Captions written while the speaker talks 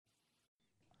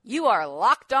You are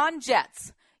Locked On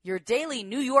Jets, your daily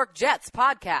New York Jets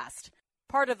podcast.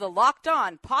 Part of the Locked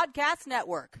On Podcast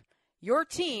Network, your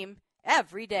team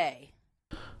every day.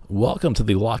 Welcome to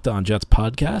the Locked On Jets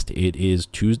podcast. It is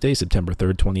Tuesday, September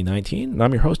 3rd, 2019, and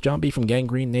I'm your host, John B. from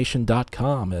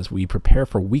GangreneNation.com as we prepare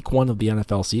for week one of the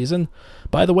NFL season.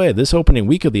 By the way, this opening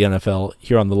week of the NFL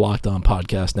here on the Locked On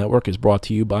Podcast Network is brought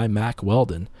to you by Mack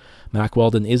Weldon. Mack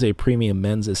Weldon is a premium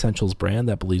men's essentials brand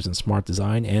that believes in smart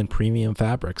design and premium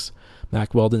fabrics.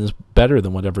 Mack Weldon is better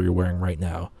than whatever you're wearing right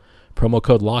now. Promo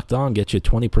code LOCKEDON gets you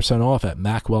 20% off at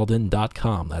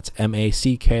MackWeldon.com. That's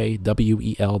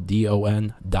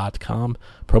MackWeldon.com.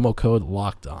 Promo code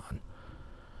LOCKEDON.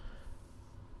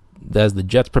 As the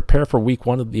Jets prepare for week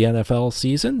one of the NFL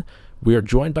season, we are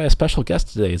joined by a special guest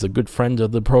today. He's a good friend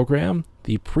of the program.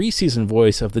 The preseason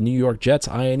voice of the New York Jets,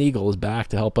 Ian Eagle, is back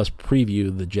to help us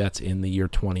preview the Jets in the year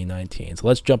 2019. So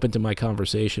let's jump into my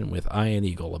conversation with Ian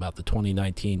Eagle about the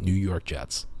 2019 New York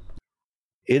Jets.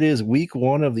 It is week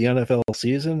one of the NFL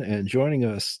season, and joining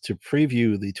us to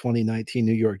preview the 2019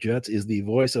 New York Jets is the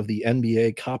voice of the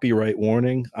NBA copyright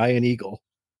warning, Ian Eagle.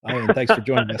 Ian, thanks for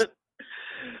joining us.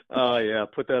 Yeah,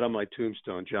 put that on my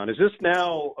tombstone, John. Is this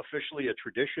now officially a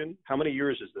tradition? How many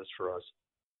years is this for us?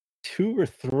 2 or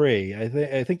 3.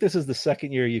 I think this is the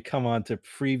second year you come on to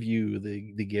preview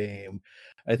the game.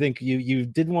 I think you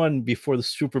did one before the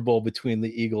Super Bowl between the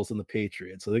Eagles and the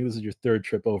Patriots. I think this is your third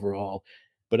trip overall.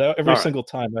 But every single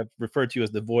time I've referred to you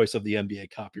as the voice of the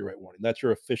NBA copyright warning. That's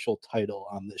your official title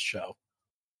on this show.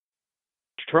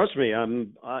 Trust me,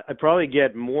 I probably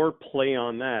get more play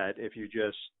on that if you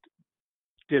just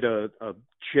did a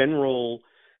general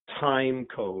time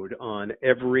code on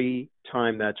every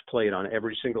time that's played on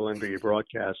every single NBA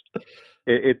broadcast.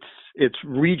 It's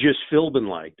Regis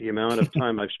Philbin-like, the amount of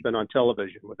time I've spent on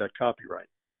television with that copyright.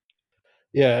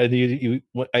 Yeah, and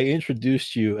I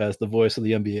introduced you as the voice of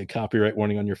the NBA copyright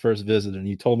warning on your first visit, and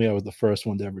you told me I was the first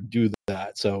one to ever do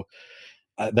that. So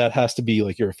that has to be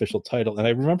like your official title. And I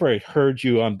remember I heard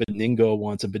you on Benigno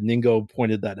once, and Benigno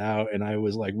pointed that out, and I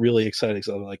was like really excited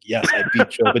because I was like, yes, I beat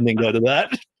Joe Benigno to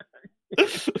that.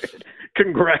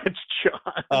 Congrats,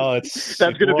 John. Oh, that's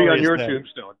going to be on your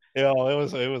tombstone. Yeah, it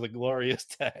was a glorious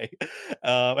day.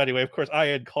 Anyway, of course,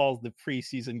 Ian calls the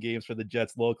preseason games for the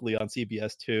Jets locally on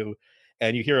CBS2.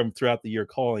 And you hear him throughout the year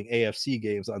calling AFC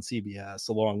games on CBS,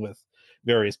 along with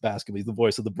various basketball. He's the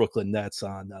voice of the Brooklyn Nets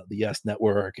on the Yes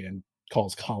Network and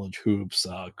calls college hoops.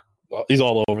 He's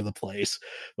all over the place.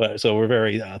 So we're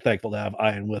very thankful to have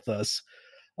Ian with us.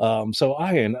 So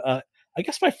Ian, I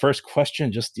guess my first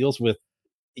question just deals with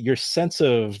your sense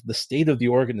of the state of the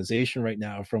organization right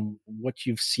now from what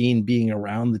you've seen being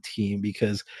around the team,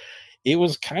 because it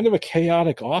was kind of a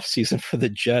chaotic offseason for the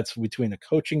Jets between a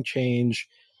coaching change,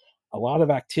 a lot of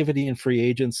activity in free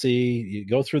agency. You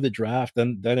go through the draft,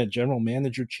 then a general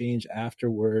manager change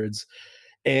afterwards.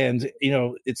 And,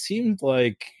 it seems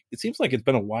like it's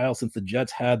been a while since the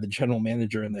Jets had the general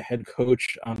manager and the head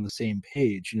coach on the same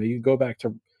page. You go back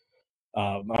to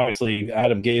obviously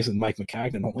Adam Gase and Mike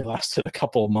Maccagnan only lasted a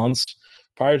couple of months.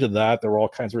 Prior to that, there were all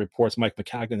kinds of reports, Mike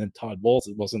Maccagnan and Todd Bowles.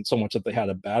 It wasn't so much that they had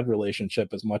a bad relationship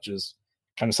as much as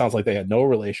kind of sounds like they had no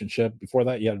relationship. Before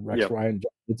that, you had Rex Ryan and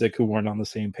John Idzik who weren't on the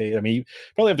same page. I mean, you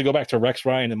probably have to go back to Rex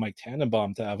Ryan and Mike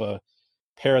Tannenbaum to have a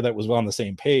pair that was on the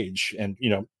same page. And,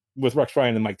 with Rex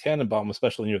Ryan and Mike Tannenbaum,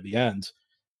 especially near the end,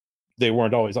 they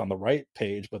weren't always on the right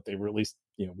page, but they were at least,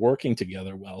 working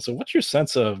together well. So what's your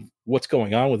sense of what's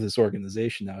going on with this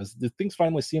organization now? Do things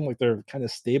finally seem like they're kind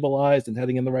of stabilized and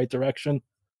heading in the right direction?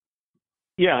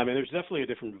 Yeah, I mean, there's definitely a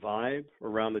different vibe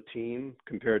around the team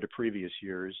compared to previous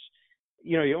years.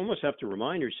 You almost have to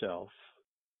remind yourself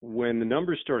when the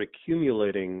numbers start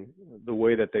accumulating the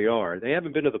way that they are. They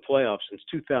haven't been to the playoffs since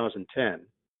 2010.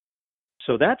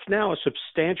 So that's now a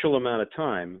substantial amount of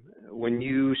time when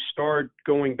you start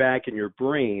going back in your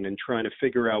brain and trying to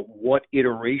figure out what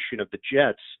iteration of the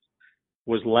Jets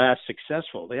was last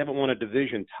successful. They haven't won a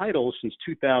division title since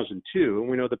 2002,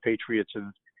 and we know the Patriots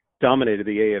have dominated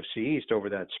the AFC East over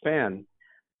that span.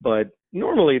 But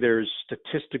normally there's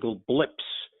statistical blips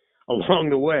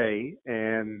along the way,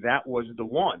 and that was the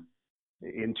one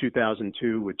in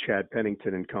 2002 with Chad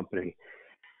Pennington and company.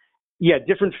 Yeah,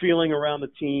 different feeling around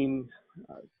the team.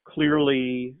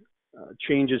 Clearly,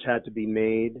 changes had to be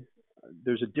made.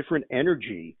 There's a different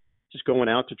energy just going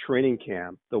out to training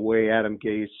camp, the way Adam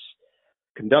Gase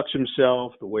conducts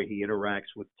himself, the way he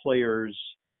interacts with players,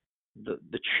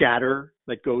 the chatter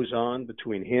that goes on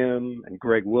between him and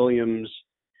Greg Williams.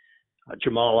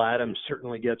 Jamal Adams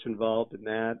certainly gets involved in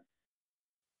that.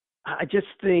 I just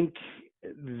think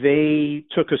they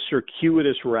took a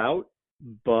circuitous route,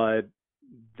 but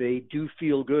they do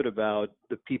feel good about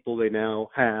the people they now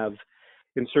have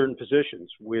in certain positions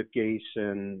with Gase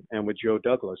and with Joe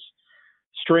Douglas.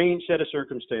 Strange set of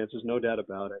circumstances, no doubt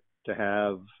about it, to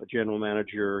have a general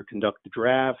manager conduct the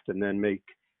draft and then make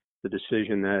the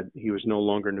decision that he was no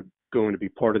longer going to be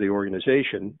part of the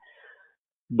organization.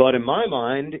 But in my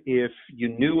mind, if you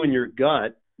knew in your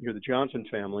gut, you're the Johnson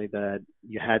family, that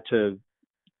you had to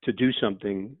do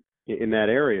something in that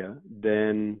area,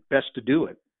 then best to do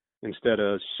it instead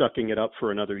of sucking it up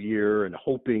for another year and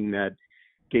hoping that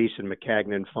Gase and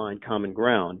Maccagnan find common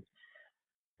ground.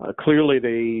 Clearly,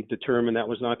 they determined that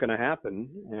was not going to happen,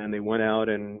 and they went out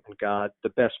and got the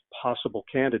best possible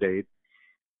candidate.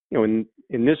 You know,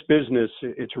 in this business,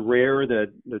 it's rare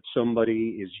that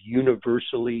somebody is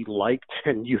universally liked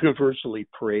and universally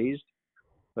praised.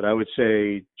 But I would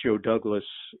say Joe Douglas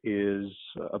is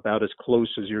about as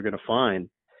close as you're going to find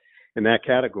in that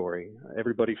category.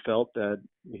 Everybody felt that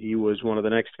he was one of the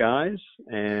next guys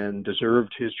and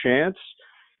deserved his chance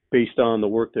based on the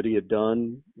work that he had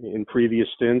done in previous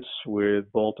stints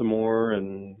with Baltimore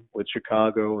and with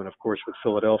Chicago and, of course, with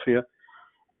Philadelphia.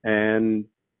 And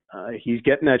he's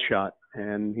getting that shot,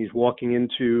 and he's walking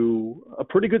into a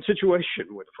pretty good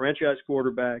situation with a franchise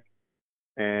quarterback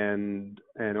and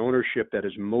an ownership that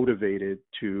is motivated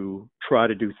to try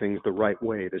to do things the right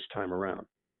way this time around.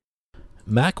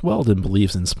 Mack Weldon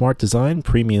believes in smart design,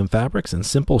 premium fabrics, and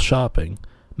simple shopping.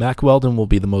 Mack Weldon will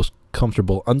be the most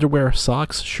comfortable underwear,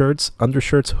 socks, shirts,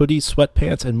 undershirts, hoodies,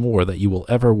 sweatpants, and more that you will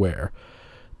ever wear.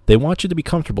 They want you to be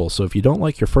comfortable, so if you don't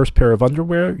like your first pair of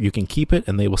underwear, you can keep it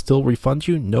and they will still refund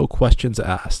you, no questions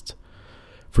asked.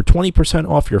 For 20%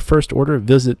 off your first order,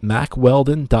 visit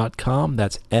MackWeldon.com.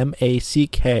 That's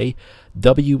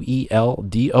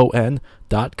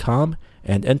MackWeldon.com,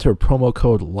 and enter promo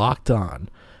code LOCKEDON.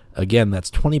 Again,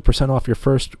 that's 20% off your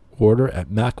first order at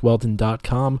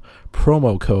MackWeldon.com,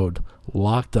 promo code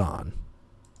LOCKEDON.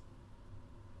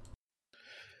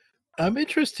 I'm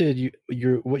interested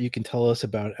what you can tell us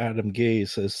about Adam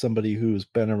Gase as somebody who's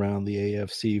been around the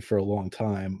AFC for a long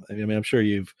time. I mean, I'm sure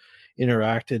you've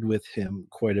interacted with him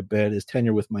quite a bit. His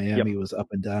tenure with Miami was up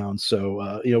and down.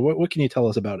 So, what can you tell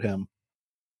us about him?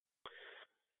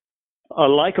 I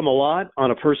like him a lot on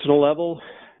a personal level.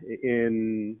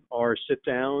 In our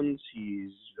sit-downs,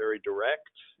 he's very direct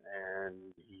and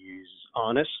he's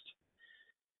honest.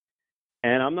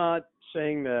 And I'm not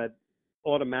saying that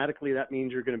automatically that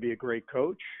means you're going to be a great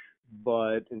coach,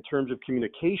 but in terms of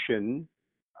communication,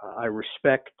 I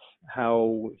respect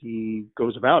how he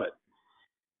goes about it.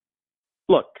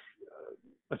 Look,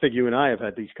 I think you and I have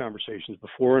had these conversations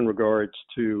before in regards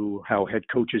to how head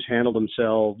coaches handle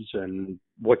themselves, and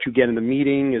what you get in the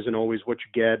meeting isn't always what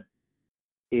you get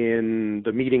in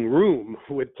the meeting room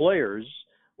with players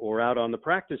or out on the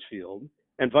practice field,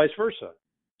 and vice versa.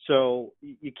 So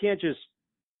you can't just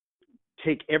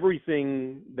take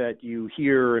everything that you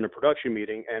hear in a production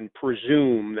meeting and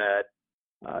presume that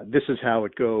this is how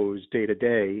it goes day to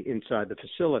day inside the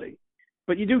facility.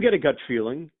 But you do get a gut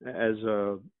feeling as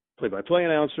a play-by-play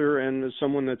announcer and as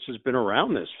someone that's just been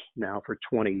around this now for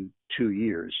 22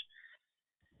 years.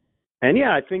 And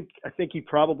yeah, I think he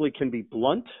probably can be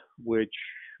blunt, which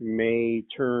may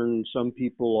turn some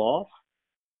people off.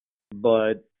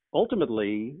 But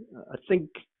ultimately, I think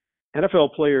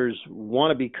NFL players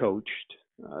want to be coached.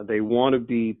 They want to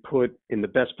be put in the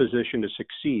best position to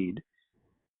succeed.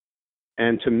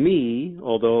 And to me,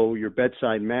 although your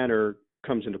bedside manner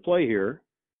comes into play here,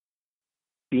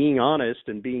 being honest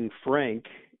and being frank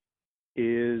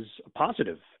is a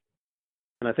positive.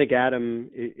 And I think Adam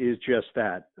is just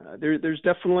that. There's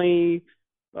definitely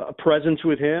a presence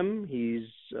with him. He's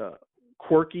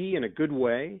quirky in a good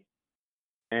way.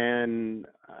 And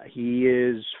he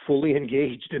is fully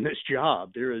engaged in this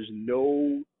job. There is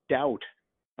no doubt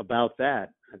about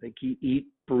that. I think he eats,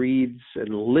 breathes,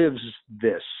 and lives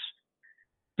this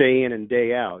day in and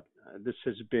day out. This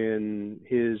has been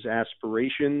his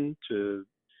aspiration to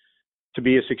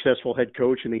be a successful head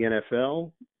coach in the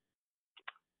NFL.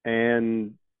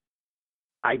 And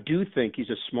I do think he's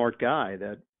a smart guy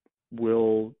that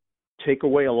will take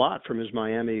away a lot from his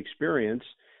Miami experience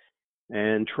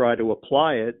and try to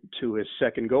apply it to his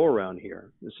second go-around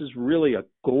here. This is really a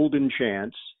golden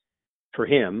chance for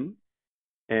him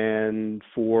and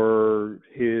for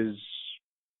his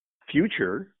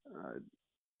future.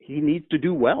 He needs to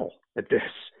do well at this.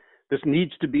 This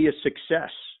needs to be a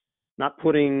success, not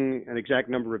putting an exact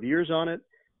number of years on it.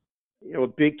 A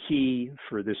big key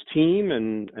for this team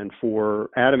and for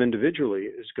Adam individually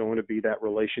is going to be that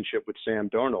relationship with Sam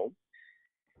Darnold.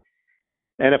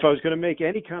 And if I was going to make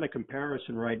any kind of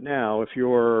comparison right now, if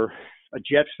you're a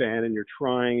Jet fan and you're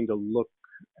trying to look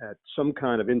at some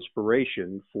kind of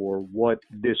inspiration for what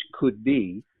this could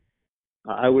be,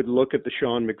 I would look at the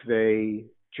Sean McVay,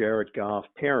 Jared Goff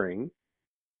pairing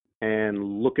and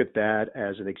look at that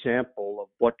as an example of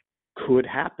what could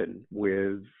happen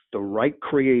with the right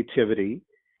creativity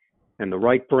and the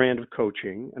right brand of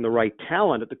coaching and the right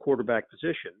talent at the quarterback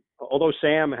position. Although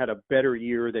Sam had a better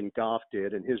year than Goff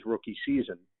did in his rookie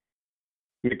season,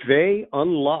 McVay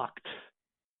unlocked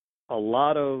a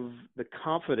lot of the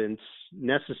confidence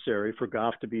necessary for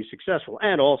Goff to be successful,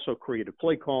 and also creative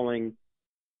play calling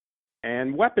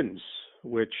and weapons,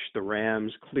 which the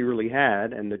Rams clearly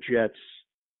had, and the Jets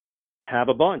have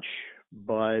a bunch.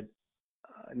 But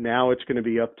now it's going to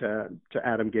be up to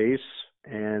Adam Gase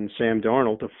and Sam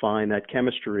Darnold to find that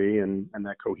chemistry and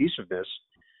that cohesiveness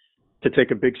to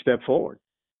take a big step forward.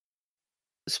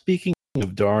 Speaking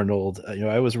of Darnold,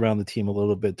 I was around the team a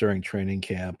little bit during training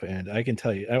camp, and I can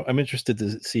tell you, I'm interested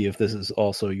to see if this is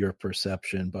also your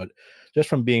perception, but just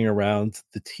from being around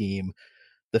the team,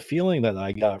 the feeling that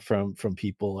I got from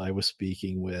people I was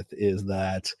speaking with is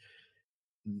that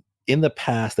in the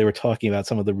past, they were talking about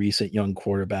some of the recent young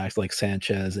quarterbacks like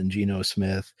Sanchez and Geno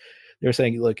Smith. They were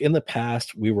saying, look, in the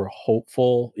past, we were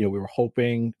hopeful, we were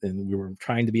hoping and we were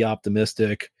trying to be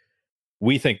optimistic.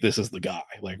 We think this is the guy.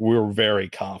 Like, we're very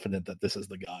confident that this is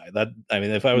the guy.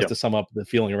 If I was to sum up the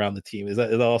feeling around the team, is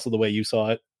that also the way you saw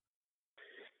it?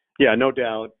 Yeah, no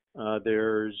doubt.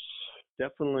 There's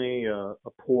definitely a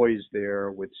poise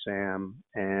there with Sam,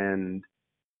 and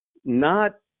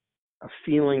not a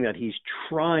feeling that he's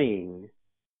trying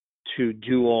to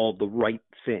do all the right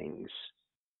things.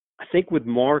 I think with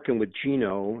Mark and with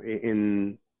Geno,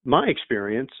 in my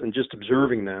experience and just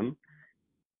observing them,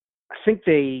 I think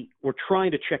they were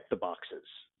trying to check the boxes.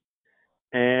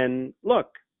 And look,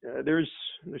 there's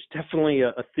definitely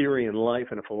a theory in life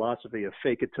and a philosophy of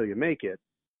fake it till you make it.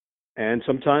 And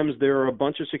sometimes there are a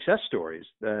bunch of success stories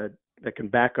that can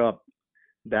back up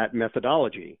that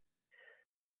methodology.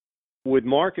 With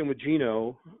Mark and with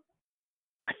Geno,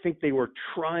 I think they were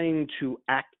trying to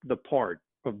act the part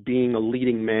of being a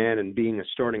leading man and being a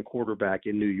starting quarterback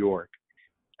in New York.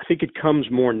 I think it comes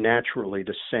more naturally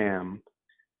to Sam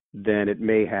than it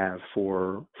may have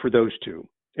for those two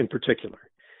in particular.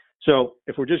 So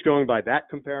if we're just going by that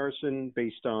comparison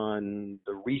based on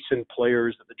the recent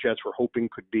players that the Jets were hoping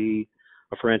could be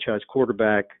a franchise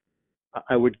quarterback,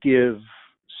 I would give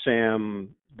Sam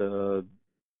the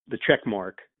check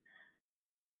mark.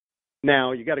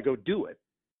 Now you got to go do it.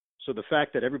 So the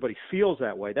fact that everybody feels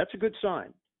that way, that's a good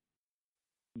sign.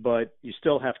 But you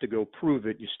still have to go prove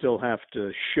it. You still have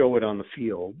to show it on the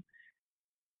field.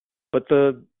 But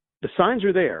the signs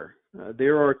are there.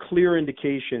 There are clear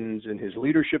indications in his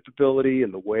leadership ability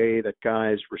and the way that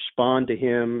guys respond to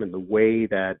him and the way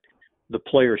that the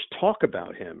players talk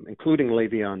about him, including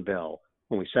Le'Veon Bell,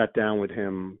 when we sat down with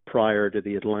him prior to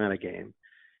the Atlanta game,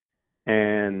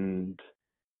 and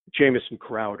Jamison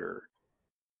Crowder,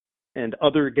 and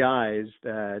other guys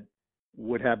that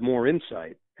would have more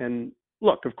insight. And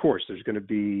look, of course, there's going to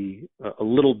be a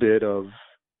little bit of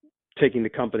taking the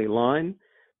company line,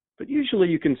 but usually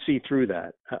you can see through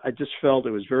that. I just felt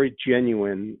it was very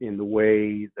genuine in the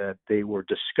way that they were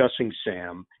discussing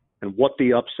Sam and what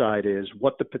the upside is,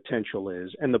 what the potential is,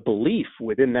 and the belief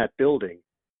within that building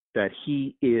that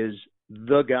he is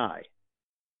the guy.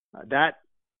 That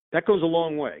goes a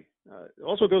long way. It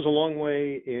also goes a long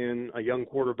way in a young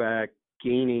quarterback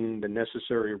gaining the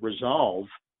necessary resolve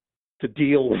to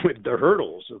deal with the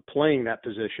hurdles of playing that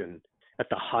position at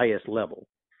the highest level.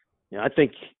 I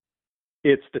think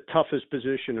it's the toughest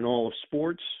position in all of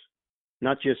sports,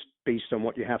 not just based on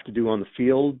what you have to do on the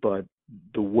field, but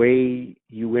the way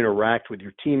you interact with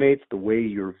your teammates, the way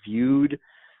you're viewed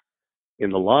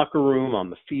in the locker room, on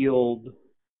the field.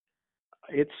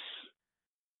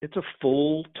 It's a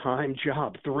full-time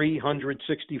job,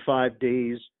 365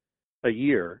 days a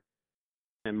year.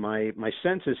 And my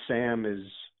sense is Sam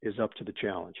is up to the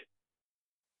challenge.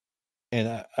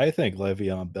 And I think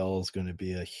Le'Veon Bell is going to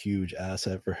be a huge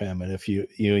asset for him. And if you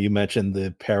mentioned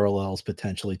the parallels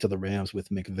potentially to the Rams with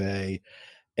McVay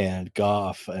and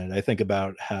Goff, and I think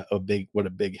about what a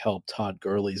big help Todd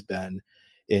Gurley's been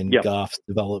in Goff's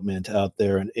development out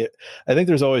there. And I think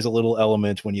there's always a little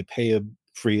element when you pay a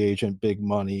free agent big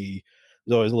money.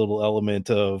 There's always a little element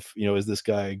of, is this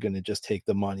guy going to just take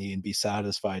the money and be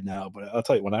satisfied now? But I'll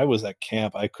tell you, when I was at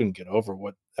camp, I couldn't get over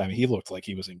he looked like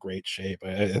he was in great shape.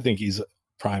 I think he's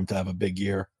primed to have a big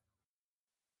year.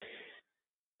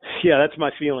 Yeah, that's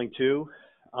my feeling too.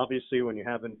 Obviously, when you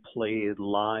haven't played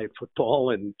live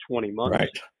football in 20 months, right,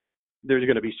 there's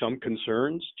going to be some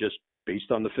concerns just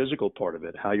based on the physical part of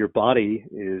it, how your body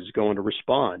is going to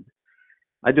respond.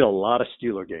 I did a lot of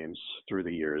Steeler games through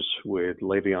the years with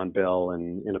Le'Veon Bell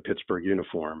in a Pittsburgh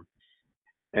uniform.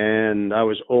 And I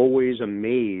was always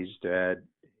amazed at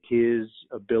his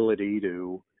ability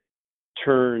to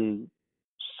turn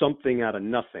something out of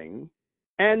nothing,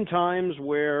 and times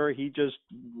where he just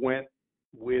went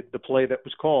with the play that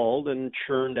was called and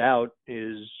churned out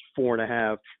his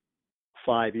 4.5,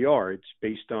 5 yards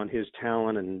based on his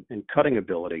talent and cutting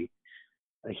ability.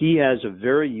 He has a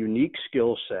very unique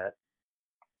skill set,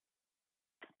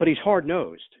 but he's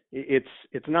hard-nosed.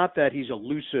 It's not that he's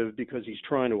elusive because he's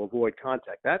trying to avoid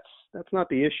contact. That's not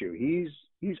the issue.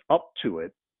 He's up to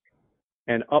it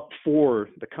and up for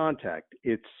the contact.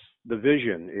 It's the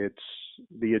vision. It's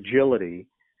the agility.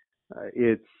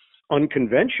 It's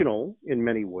unconventional in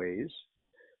many ways,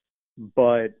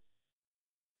 but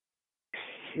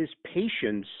his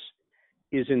patience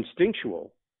is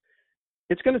instinctual.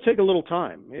 It's going to take a little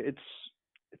time. It's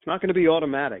not going to be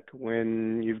automatic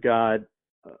when you've got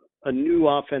a new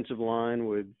offensive line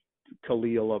with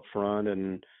Khalil up front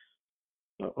and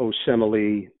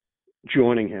Osemele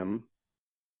joining him.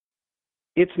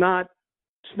 It's not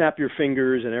snap your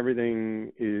fingers and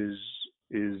everything is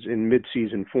in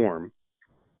mid-season form.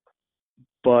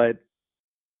 But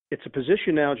it's a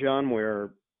position now, John, where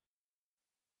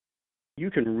you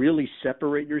can really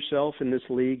separate yourself in this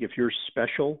league if you're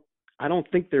special. I don't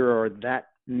think there are that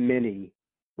many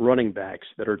running backs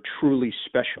that are truly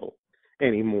special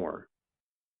anymore.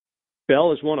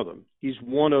 Bell is one of them. He's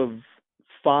one of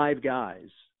 5 guys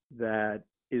that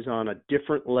is on a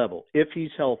different level if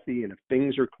he's healthy and if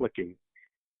things are clicking.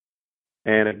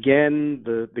 And again,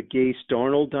 the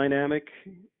Gase-Darnold dynamic,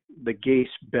 the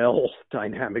Gase-Bell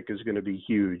dynamic is going to be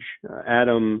huge.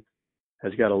 Adam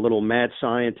has got a little mad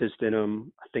scientist in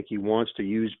him. I think he wants to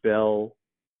use Bell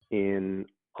in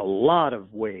a lot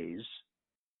of ways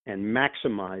and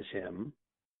maximize him.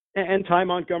 And Ty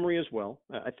Montgomery as well.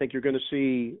 I think you're going to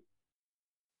see,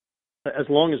 as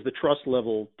long as the trust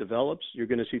level develops, you're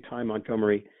going to see Ty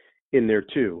Montgomery in there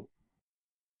too.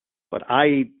 But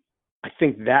I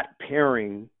think that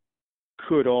pairing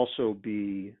could also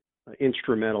be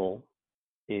instrumental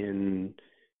in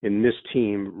this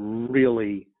team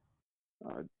really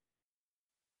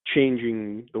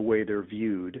changing the way they're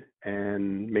viewed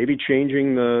and maybe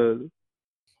changing the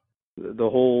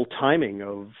whole timing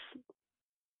of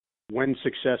when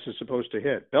success is supposed to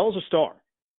hit. Bell's a star.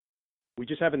 We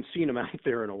just haven't seen him out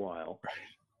there in a while.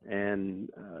 And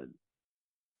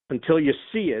until you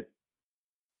see it,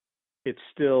 it's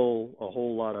still a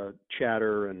whole lot of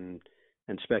chatter and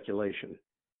speculation.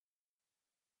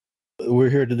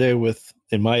 We're here today with,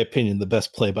 in my opinion, the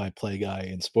best play-by-play guy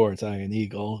in sports, Ian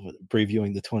Eagle,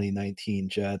 previewing the 2019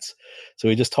 Jets. So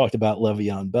we just talked about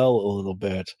Le'Veon Bell a little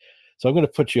bit. So I'm going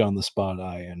to put you on the spot,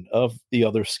 Ian, of the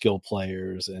other skill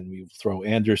players, and we throw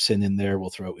Anderson in there, we'll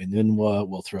throw Enunwa,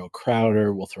 we'll throw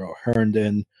Crowder, we'll throw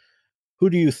Herndon. Who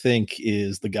do you think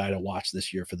is the guy to watch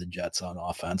this year for the Jets on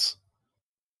offense?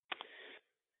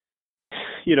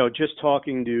 You know, just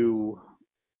talking to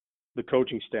the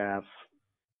coaching staff,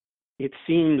 it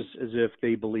seems as if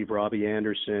they believe Robbie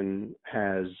Anderson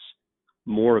has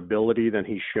more ability than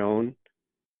he's shown.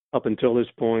 Up until this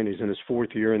point, he's in his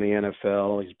 4th year in the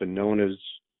NFL. He's been known as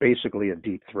basically a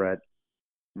deep threat,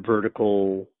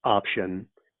 vertical option.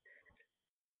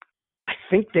 I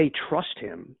think they trust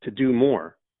him to do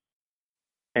more.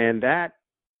 And that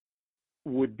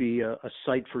would be a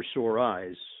sight for sore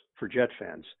eyes for Jet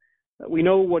fans. We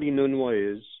know what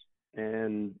Enunwa is,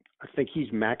 and I think he's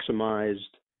maximized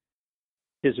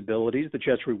his abilities. The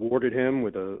Jets rewarded him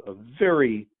with a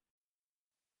very,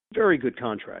 very good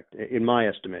contract, in my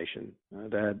estimation,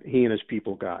 that he and his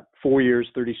people got. 4 years,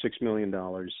 $36 million.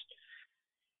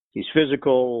 He's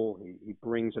physical. He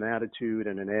brings an attitude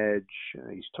and an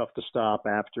edge. He's tough to stop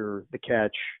after the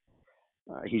catch.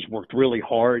 He's worked really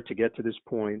hard to get to this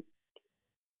point.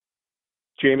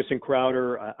 Jamison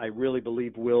Crowder, I really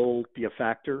believe, will be a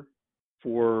factor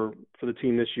for the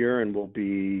team this year and will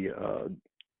be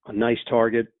a nice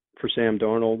target for Sam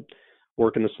Darnold,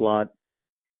 working the slot.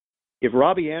 If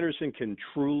Robbie Anderson can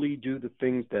truly do the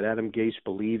things that Adam Gase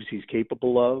believes he's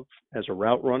capable of as a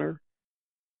route runner,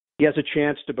 he has a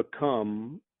chance to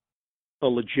become a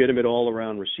legitimate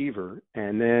all-around receiver.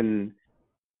 And then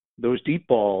those deep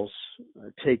balls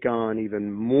take on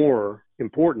even more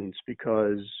importance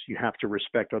because you have to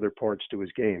respect other parts to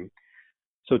his game.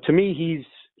 So to me,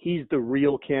 he's the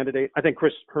real candidate. I think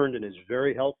Chris Herndon is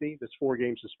very healthy. This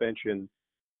 4-game suspension,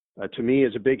 to me,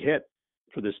 is a big hit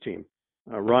for this team.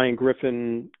 Ryan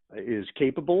Griffin is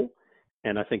capable,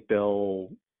 and I think they'll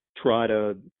try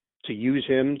to use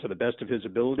him to the best of his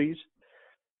abilities.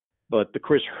 But the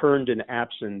Chris Herndon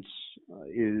absence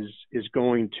is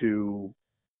going to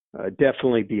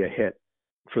definitely be a hit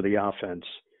for the offense.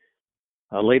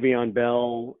 Le'Veon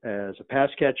Bell as a pass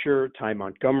catcher, Ty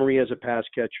Montgomery as a pass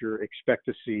catcher. Expect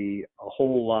to see a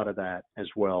whole lot of that as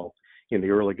well in the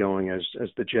early going as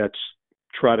the Jets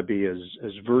try to be as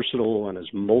versatile and as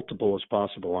multiple as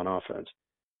possible on offense.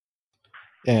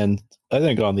 And I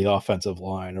think on the offensive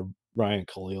line, Ryan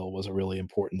Khalil was a really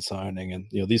important signing. And,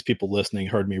 these people listening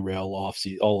heard me rail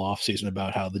all offseason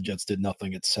about how the Jets did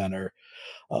nothing at center.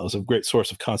 It was a great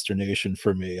source of consternation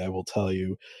for me, I will tell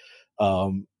you.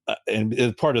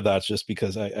 And part of that's just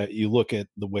because you look at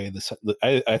the way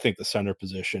I think the center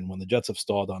position, when the Jets have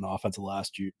stalled on offense the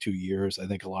last 2 years, I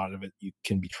think a lot of it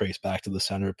can be traced back to the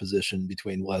center position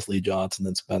between Wesley Johnson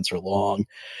and Spencer Long.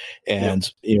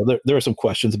 And, there are some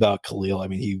questions about Khalil. I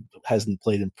mean, he hasn't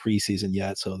played in preseason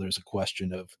yet, so there's a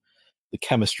question of the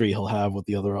chemistry he'll have with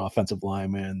the other offensive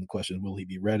linemen. The question, will he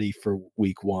be ready for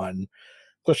week one?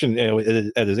 Question,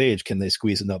 at his age, can they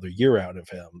squeeze another year out of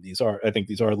him? I think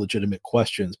these are legitimate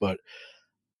questions, but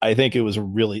I think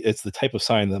it's the type of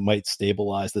sign that might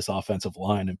stabilize this offensive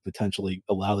line and potentially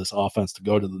allow this offense to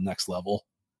go to the next level.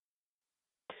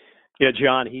 Yeah,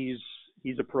 John, he's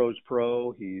a pro's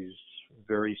pro. He's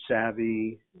very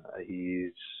savvy.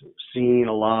 He's seen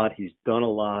a lot. He's done a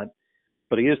lot,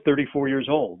 but he is 34 years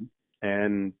old.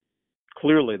 And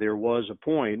clearly there was a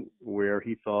point where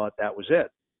he thought that was it.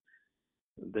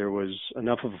 There was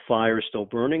enough of a fire still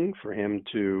burning for him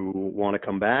to want to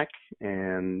come back,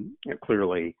 and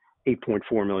clearly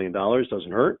 $8.4 million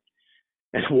doesn't hurt.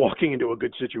 And walking into a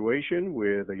good situation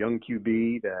with a young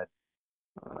QB that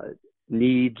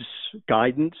needs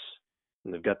guidance,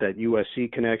 and they've got that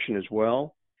USC connection as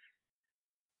well,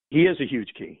 he is a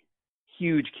huge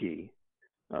key.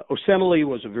 Osemele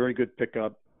was a very good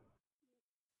pickup,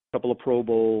 a couple of Pro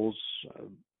Bowls,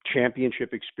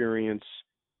 championship experience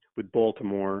with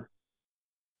Baltimore,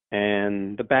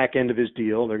 and the back end of his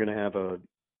deal, they're going to have a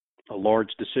large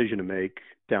decision to make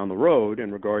down the road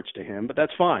in regards to him, but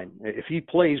that's fine. If he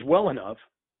plays well enough,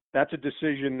 that's a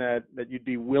decision that you'd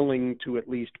be willing to at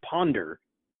least ponder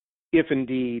if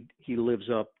indeed he lives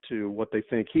up to what they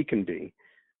think he can be.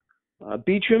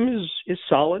 Beachum is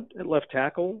solid at left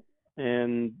tackle,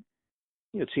 and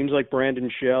it seems like Brandon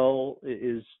Shell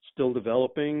is still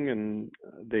developing, and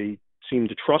they seem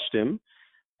to trust him.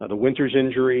 The Winters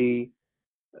injury,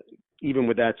 even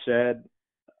with that said,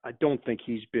 I don't think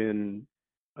he's been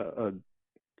a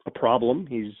problem.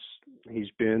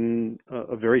 He's been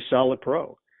a very solid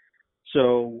pro.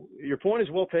 So your point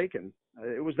is well taken.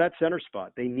 It was that center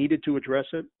spot. They needed to address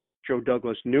it. Joe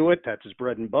Douglas knew it. That's his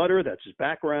bread and butter. That's his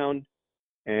background.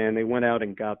 And they went out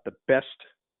and got the best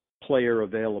player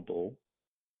available.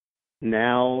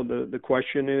 Now the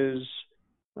question is,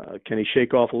 can he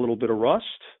shake off a little bit of rust?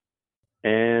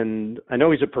 And I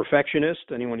know he's a perfectionist.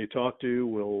 Anyone you talk to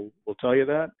will tell you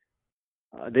that.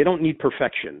 They don't need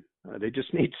perfection. They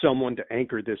just need someone to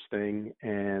anchor this thing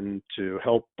and to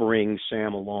help bring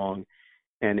Sam along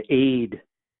and aid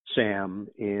Sam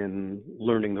in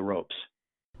learning the ropes.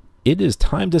 It is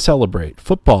time to celebrate.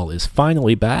 Football is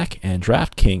finally back, and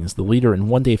DraftKings, the leader in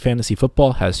one-day fantasy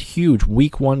football, has huge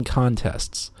Week 1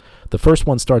 contests. The first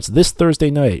one starts this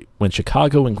Thursday night when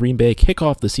Chicago and Green Bay kick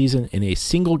off the season in a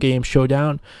single-game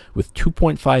showdown with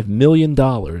 $2.5 million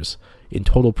in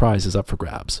total prizes up for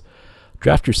grabs.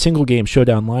 Draft your single-game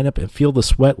showdown lineup and feel the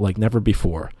sweat like never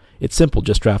before. It's simple.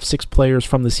 Just draft 6 players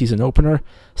from the season opener,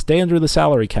 stay under the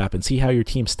salary cap, and see how your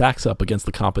team stacks up against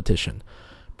the competition.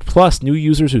 Plus, new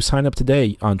users who sign up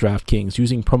today on DraftKings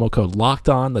using promo code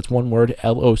LOCKEDON, that's one word,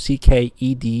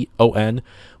 LOCKEDON,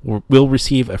 will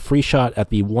receive a free shot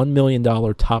at the $1 million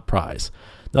top prize.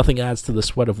 Nothing adds to the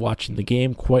sweat of watching the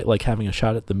game quite like having a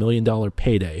shot at the $1 million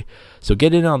payday. So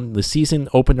get in on the season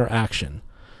opener action.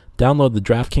 Download the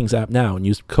DraftKings app now and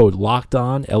use code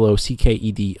LOCKEDON,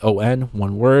 LOCKEDON,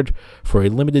 one word. For a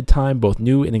limited time, both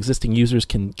new and existing users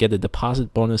can get a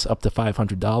deposit bonus up to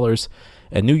 $500.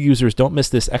 And new users, don't miss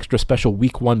this extra special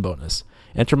Week 1 bonus.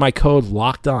 Enter my code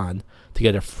LOCKEDON to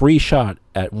get a free shot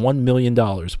at $1 million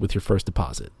with your first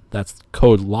deposit. That's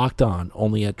code LOCKEDON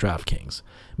only at DraftKings.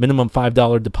 Minimum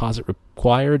 $5 deposit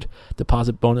required.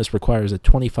 Deposit bonus requires a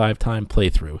 25-time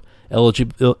playthrough.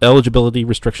 Eligibility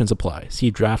restrictions apply.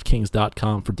 See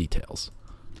DraftKings.com for details.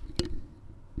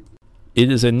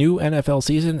 It is a new NFL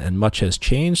season, and much has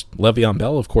changed. Le'Veon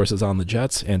Bell, of course, is on the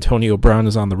Jets. Antonio Brown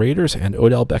is on the Raiders, and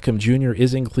Odell Beckham Jr.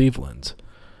 is in Cleveland.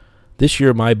 This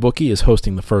year, MyBookie is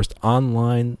hosting the first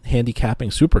online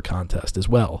handicapping super contest as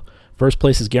well. First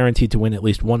place is guaranteed to win at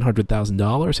least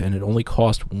 $100,000, and it only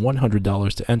costs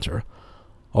 $100 to enter.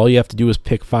 All you have to do is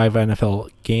pick 5 NFL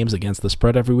games against the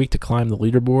spread every week to climb the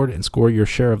leaderboard and score your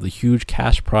share of the huge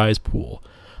cash prize pool.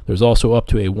 There's also up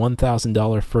to a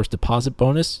 $1,000 first deposit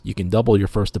bonus. You can double your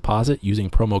first deposit using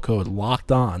promo code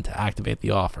LOCKEDON to activate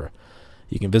the offer.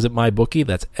 You can visit MyBookie,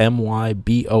 that's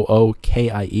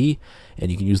MYBOOKIE,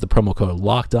 and you can use the promo code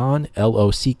LOCKEDON,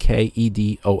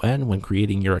 LOCKEDON, when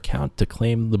creating your account to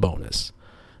claim the bonus.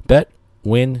 Bet,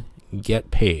 win,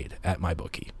 get paid at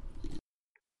MyBookie.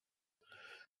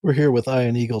 We're here with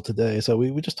Ian Eagle today. So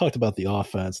we just talked about the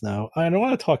offense. Now, I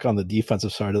want to talk on the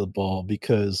defensive side of the ball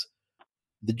because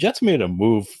the Jets made a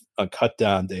move on cut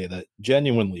down day that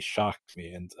genuinely shocked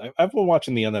me. And I've been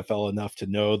watching the NFL enough to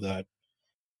know that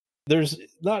there's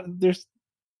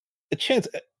a chance.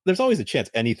 There's always a chance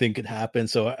anything could happen.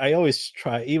 So I always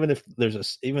try, even if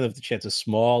the chance is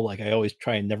small, like I always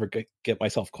try and never get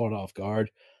myself caught off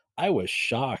guard. I was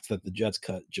shocked that the Jets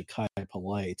cut Jachai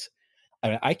Polite. I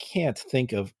mean, I can't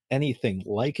think of anything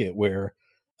like it where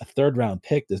a 3rd round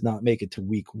pick does not make it to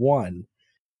week 1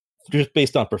 just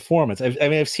based on performance.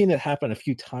 I've seen it happen a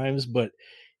few times, but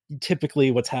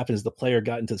typically what's happened is the player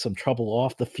got into some trouble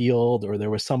off the field or there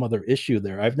was some other issue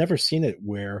there. I've never seen it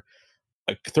where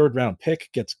a 3rd round pick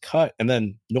gets cut and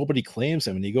then nobody claims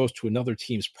him and he goes to another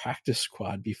team's practice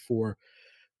squad before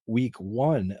week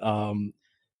 1.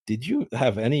 Did you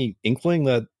have any inkling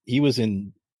that he was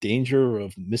in danger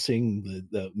of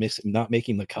not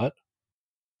making the cut?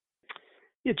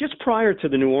 Yeah, just prior to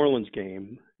the New Orleans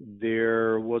game,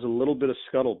 there was a little bit of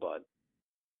scuttlebutt.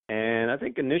 And I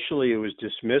think initially it was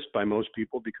dismissed by most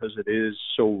people because it is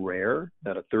so rare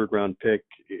that a 3rd round pick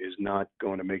is not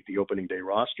going to make the opening day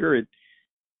roster.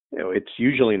 It's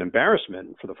usually an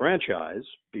embarrassment for the franchise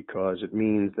because it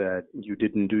means that you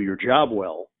didn't do your job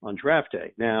well on draft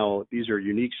day. Now, these are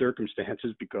unique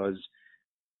circumstances because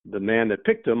the man that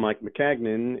picked him, Mike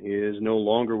Maccagnan, is no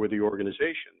longer with the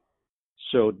organization.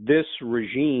 So this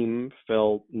regime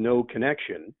felt no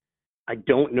connection. I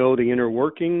don't know the inner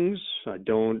workings. I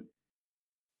don't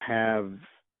have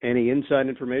any inside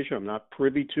information. I'm not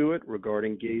privy to it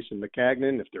regarding Gase and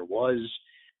Maccagnan. If there was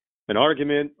an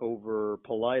argument over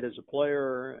Polite as a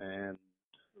player and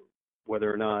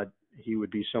whether or not he would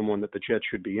be someone that the Jets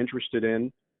should be interested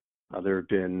in, there have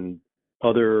been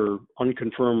other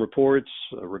unconfirmed reports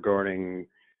regarding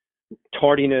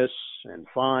tardiness and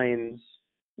fines.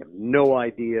 I have no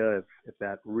idea if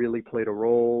that really played a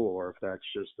role or if that's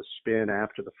just a spin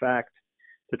after the fact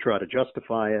to try to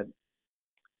justify it.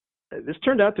 This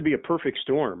turned out to be a perfect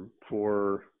storm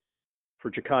for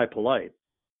Jachai Polite.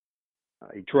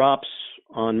 He drops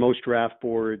on most draft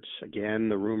boards. Again,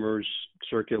 the rumors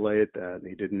circulate that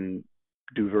he didn't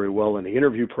do very well in the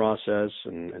interview process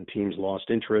and teams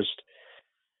lost interest.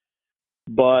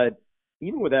 But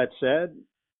even with that said,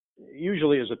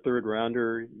 usually as a 3rd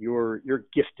rounder, you're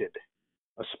gifted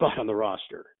a spot on the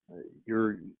roster.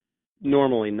 You're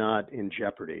normally not in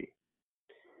jeopardy.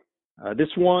 This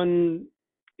one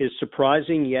is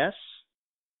surprising, yes,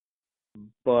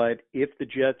 but if the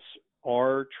Jets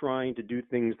are trying to do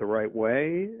things the right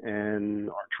way and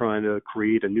are trying to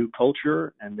create a new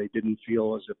culture and they didn't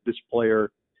feel as if this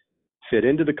player fit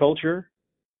into the culture,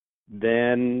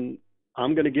 then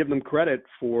I'm going to give them credit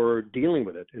for dealing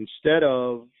with it instead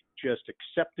of just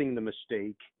accepting the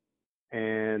mistake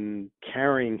and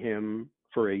carrying him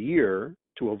for a year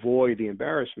to avoid the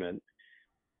embarrassment.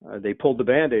 They pulled the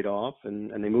Band-Aid off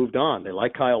and they moved on. They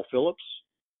like Kyle Phillips.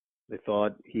 They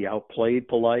thought he outplayed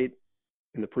Polite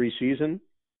in the preseason.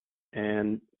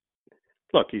 And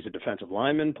look, he's a defensive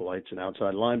lineman. Polite's an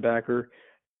outside linebacker.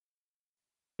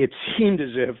 It seemed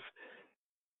as if,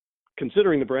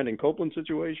 considering the Brandon Copeland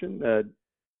situation, that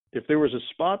if there was a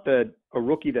spot that a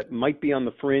rookie that might be on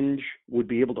the fringe would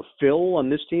be able to fill on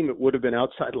this team, it would have been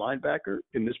outside linebacker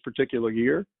in this particular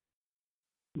year.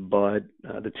 But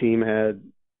the team had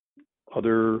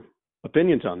other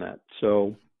opinions on that.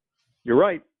 So you're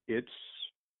right. It's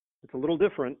a little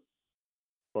different,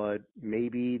 but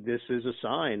maybe this is a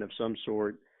sign of some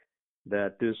sort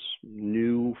that this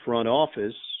new front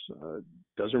office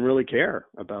doesn't really care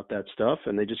about that stuff,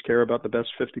 and they just care about the best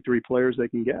 53 players they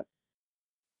can get.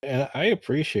 And I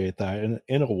appreciate that. And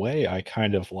in a way, I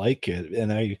kind of like it.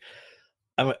 And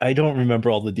I don't remember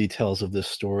all the details of this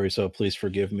story, so please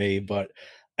forgive me. But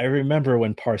I remember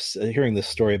when hearing this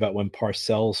story about when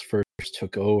Parcells first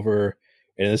took over,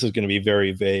 and this is going to be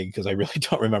very vague because I really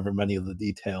don't remember many of the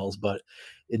details, but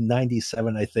in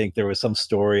 97, I think there was some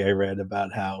story I read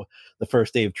about how the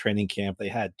first day of training camp, they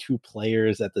had 2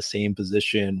 players at the same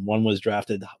position. One was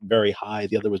drafted very high,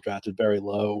 the other was drafted very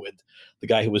low, and the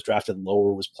guy who was drafted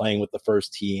lower was playing with the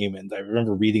first team. And I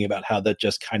remember reading about how that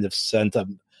just kind of sent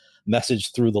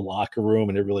message through the locker room,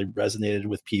 and it really resonated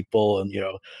with people. And,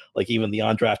 like even the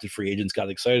undrafted free agents got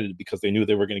excited because they knew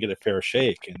they were going to get a fair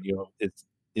shake. And,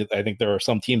 I think there are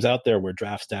some teams out there where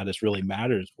draft status really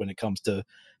matters when it comes to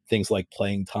things like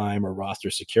playing time or roster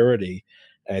security.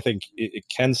 And I think it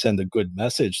can send a good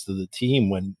message to the team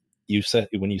when you say,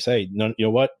 no, you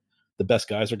know what, the best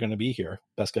guys are going to be here.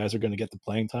 Best guys are going to get the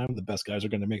playing time. The best guys are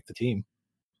going to make the team.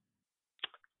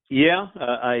 Yeah,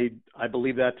 I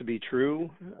believe that to be true.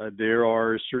 There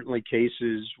are certainly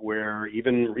cases where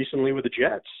even recently with the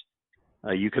Jets,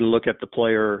 you can look at the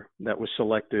player that was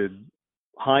selected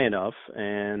high enough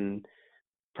and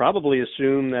probably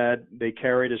assume that they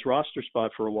carried his roster spot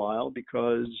for a while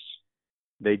because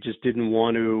they just didn't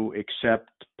want to accept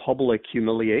public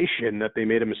humiliation that they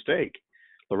made a mistake.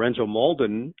 Lorenzo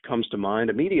Malden comes to mind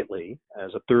immediately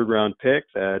as a third-round pick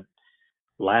that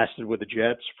lasted with the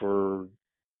Jets for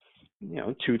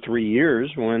 2-3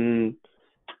 years when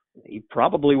he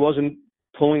probably wasn't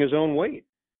pulling his own weight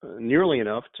nearly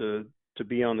enough to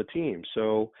be on the team.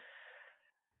 So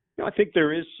I think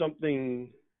there is something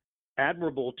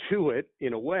admirable to it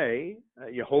in a way.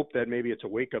 You hope that maybe it's a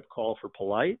wake-up call for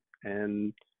Polite.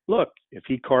 And look, if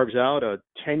he carves out a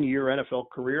 10-year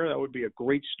NFL career, that would be a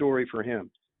great story for him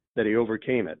that he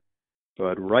overcame it.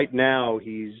 But right now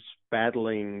he's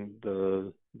battling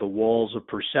the walls of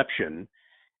perception.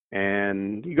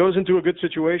 And he goes into a good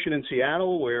situation in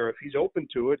Seattle where if he's open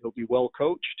to it, he'll be well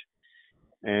coached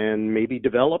and maybe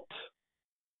developed.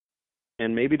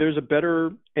 And maybe there's a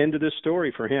better end to this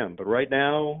story for him. But right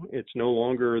now, it's no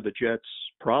longer the Jets'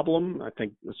 problem. I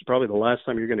think this is probably the last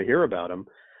time you're going to hear about him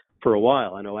for a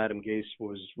while. I know Adam Gase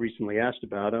was recently asked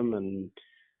about him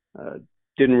and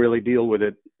didn't really deal with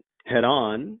it head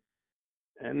on.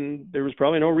 And there was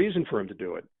probably no reason for him to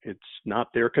do it. It's not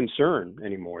their concern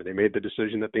anymore. They made the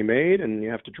decision that they made, and you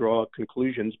have to draw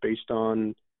conclusions based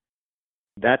on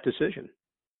that decision.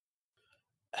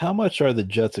 How much are the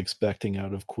Jets expecting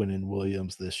out of Quinnen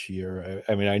Williams this year?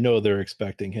 I mean, I know they're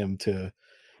expecting him to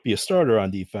be a starter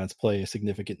on defense, play a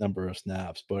significant number of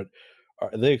snaps, but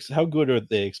how good are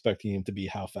they expecting him to be?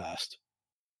 How fast?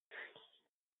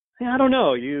 I don't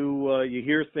know. You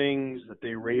hear things that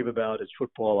they rave about his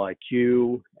football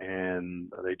IQ,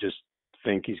 and they just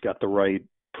think he's got the right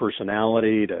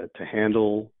personality to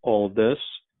handle all of this.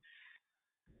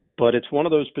 But it's one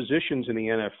of those positions in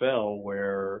the NFL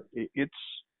where it's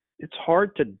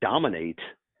hard to dominate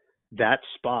that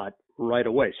spot right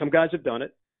away. Some guys have done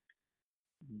it,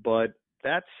 but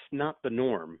that's not the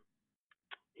norm.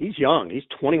 He's young. He's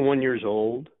 21 years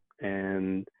old,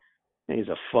 and he's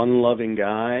a fun-loving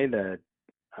guy that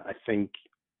I think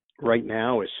right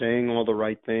now is saying all the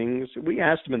right things. We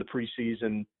asked him in the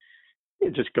preseason,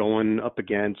 just going up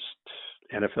against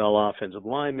NFL offensive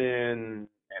linemen,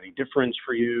 any difference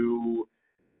for you?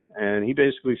 And he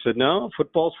basically said, no,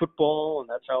 football's football, and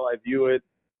that's how I view it.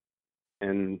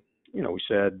 And, we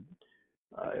said,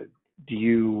 do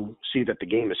you see that the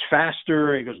game is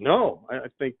faster? And he goes, no, I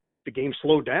think the game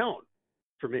slowed down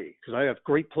for me because I have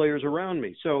great players around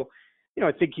me. So,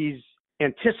 I think he's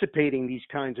anticipating these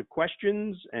kinds of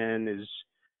questions and is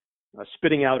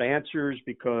spitting out answers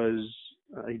because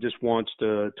he just wants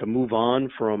to move on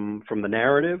from the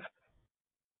narrative.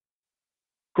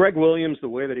 Greg Williams, the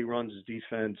way that he runs his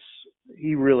defense,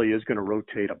 he really is going to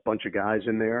rotate a bunch of guys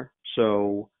in there.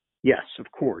 So, yes, of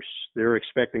course, they're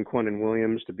expecting Quinnen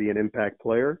Williams to be an impact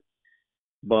player.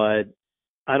 But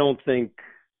I don't think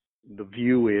the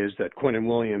view is that Quinnen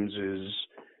Williams is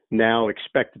now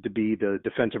expected to be the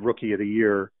Defensive Rookie of the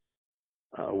Year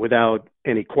without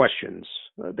any questions.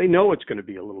 They know it's going to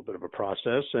be a little bit of a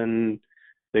process, and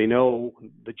they know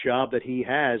the job that he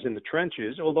has in the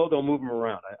trenches, although they'll move him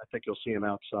around. I think you'll see him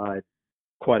outside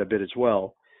quite a bit as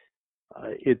well.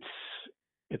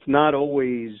 It's not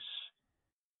always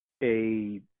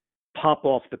a pop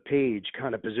off the page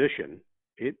kind of position.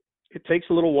 It takes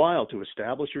a little while to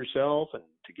establish yourself and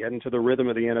to get into the rhythm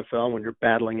of the NFL when you're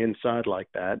battling inside like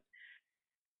that.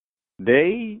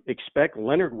 They expect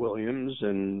Leonard Williams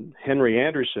and Henry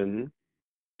Anderson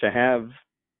to have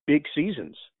big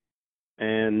seasons.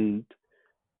 And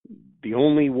the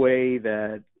only way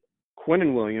that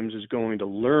Quinnen Williams is going to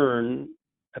learn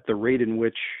at the rate in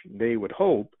which they would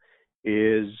hope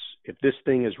is if this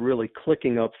thing is really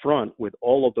clicking up front with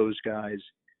all of those guys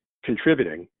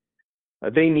contributing.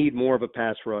 They need more of a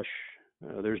pass rush.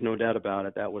 There's no doubt about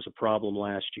it. That was a problem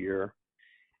last year.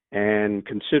 And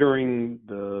considering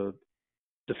the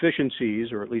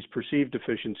deficiencies, or at least perceived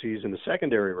deficiencies in the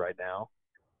secondary right now,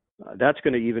 that's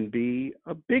going to even be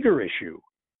a bigger issue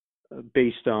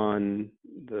based on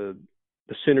the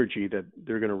synergy that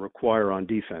they're going to require on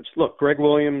defense. Look, Greg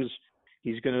Williams,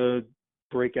 He's going to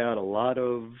break out a lot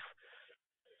of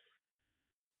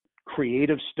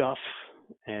creative stuff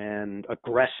and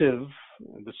aggressive.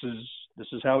 This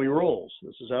is how he rolls.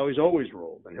 This is how he's always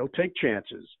rolled, and he'll take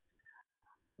chances.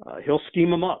 He'll scheme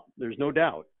them up. There's no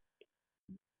doubt.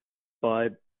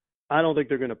 But I don't think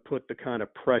they're going to put the kind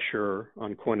of pressure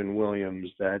on Quinnen Williams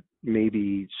that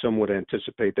maybe some would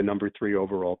anticipate the number 3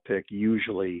 overall pick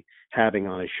usually having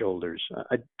on his shoulders.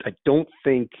 I don't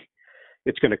think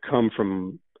it's going to come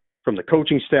from the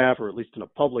coaching staff, or at least in a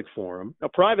public forum. Now,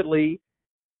 privately,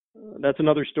 that's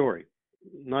another story.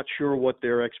 Not sure what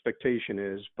their expectation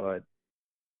is, but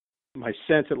my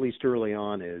sense, at least early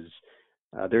on, is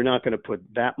they're not going to put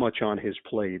that much on his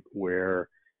plate where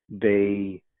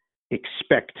they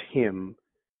expect him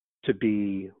to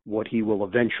be what he will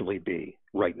eventually be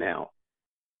right now.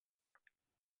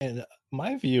 And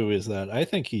my view is that I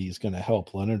think he's going to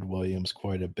help Leonard Williams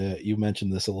quite a bit. You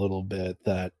mentioned this a little bit,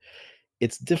 that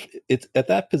it's at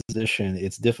that position,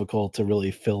 it's difficult to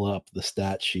really fill up the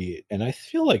stat sheet. And I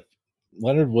feel like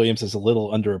Leonard Williams is a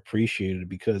little underappreciated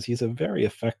because he's a very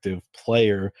effective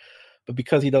player, but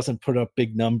because he doesn't put up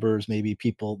big numbers, maybe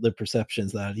the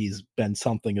perceptions that he's been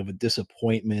something of a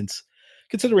disappointment,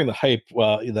 considering the hype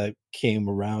that came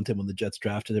around him when the Jets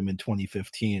drafted him in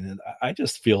 2015. And I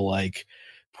just feel like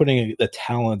putting a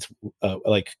talent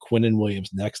like Quinnen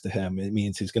Williams next to him, it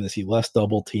means he's going to see less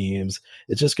double teams.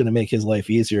 It's just going to make his life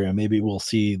easier, and maybe we'll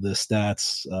see the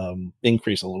stats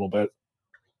increase a little bit.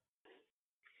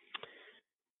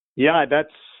 Yeah,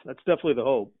 that's definitely the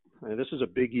hope. This is a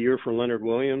big year for Leonard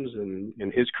Williams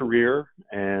in his career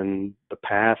and the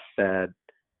path that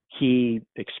he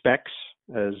expects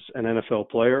as an NFL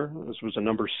player. This was a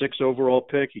number 6 overall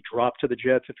pick. He dropped to the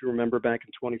Jets, if you remember, back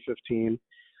in 2015.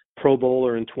 Pro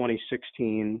Bowler in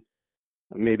 2016.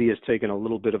 Maybe has taken a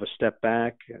little bit of a step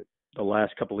back the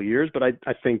last couple of years, but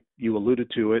I think you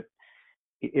alluded to it.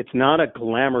 It's not a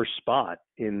glamour spot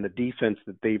in the defense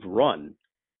that they've run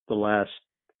the last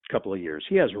couple of years.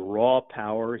 He has raw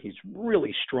power. He's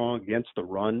really strong against the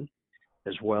run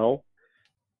as well.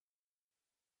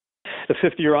 The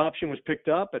 5th-year option was picked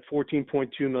up at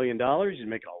 $14.2 million. He's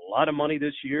making a lot of money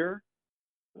this year.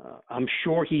 I'm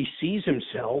sure he sees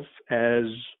himself as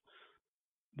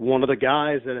one of the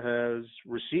guys that has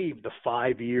received the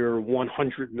 5-year,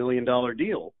 $100 million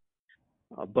deal.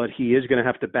 But he is going to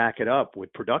have to back it up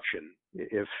with production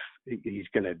if he's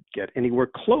going to get anywhere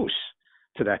close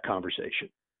to that conversation.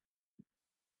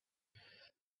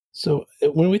 So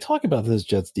when we talk about this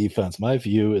Jets defense, my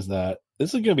view is that this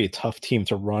is going to be a tough team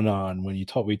to run on. We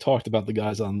talked about the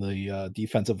guys on the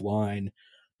defensive line.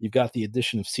 You've got the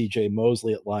addition of C.J.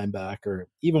 Mosley at linebacker.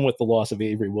 Even with the loss of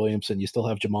Avery Williamson, you still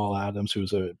have Jamal Adams,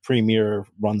 who's a premier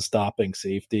run-stopping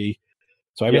safety.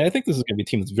 So, I mean, I think this is going to be a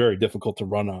team that's very difficult to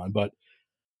run on. But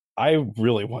I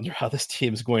really wonder how this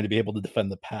team is going to be able to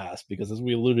defend the pass because, as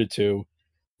we alluded to,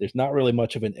 there's not really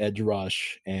much of an edge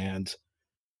rush. And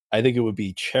I think it would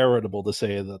be charitable to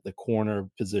say that the corner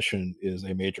position is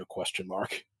a major question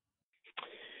mark.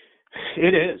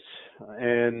 It is.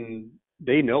 And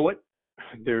they know it.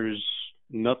 There's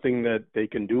nothing that they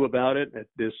can do about it at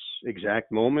this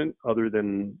exact moment other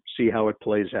than see how it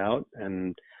plays out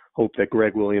and hope that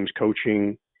Greg Williams'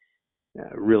 coaching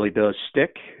really does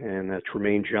stick and that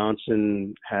Tremaine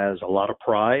Johnson has a lot of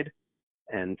pride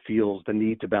and feels the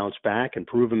need to bounce back and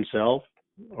prove himself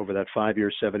over that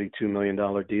 5-year, $72 million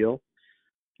deal.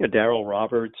 Darryl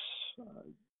Roberts,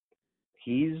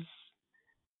 he's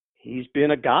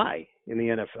been a guy in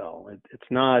the NFL.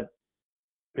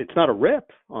 It's not a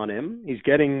rip on him. He's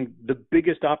getting the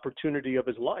biggest opportunity of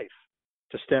his life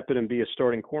to step in and be a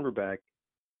starting cornerback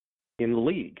in the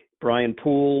league. Brian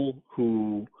Poole,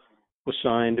 who was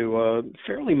signed to a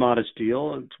fairly modest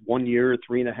deal, it's 1 year,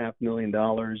 $3.5 million.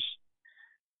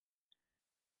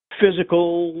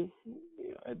 Physical,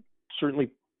 certainly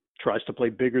tries to play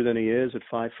bigger than he is at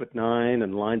 5'9"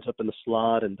 and lines up in the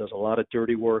slot and does a lot of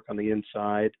dirty work on the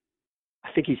inside.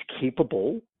 I think he's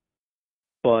capable,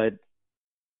 but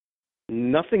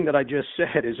nothing that I just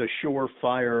said is a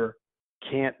surefire,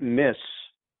 can't miss,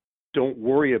 don't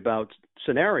worry about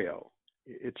scenario.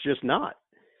 It's just not.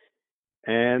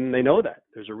 And they know that.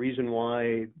 There's a reason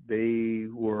why they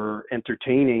were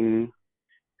entertaining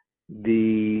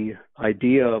the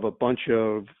idea of a bunch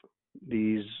of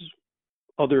these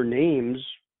other names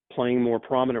playing more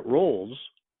prominent roles.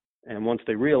 And once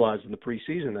they realized in the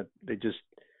preseason that they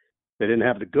didn't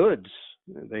have the goods,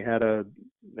 they had to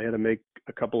make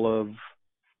a couple of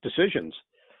decisions.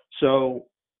 So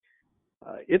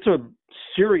it's a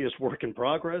serious work in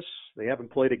progress. They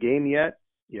haven't played a game yet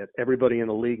everybody in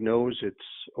the league knows it's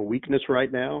a weakness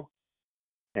right now.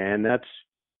 And that's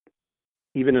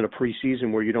even in a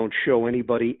preseason where you don't show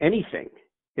anybody anything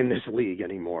in this league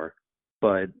anymore.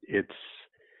 But it's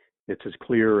as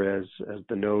clear as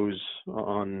the nose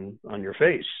on your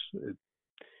face.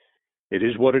 It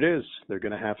is what it is. They're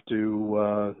going to have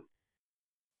to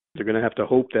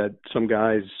hope that some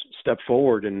guys step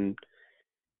forward and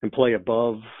play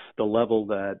above the level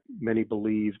that many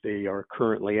believe they are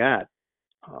currently at.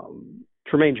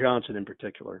 Tremaine Johnson in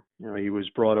particular, he was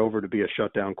brought over to be a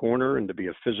shutdown corner and to be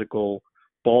a physical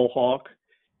ball hawk,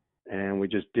 and we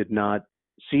just did not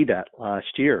see that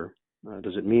last year.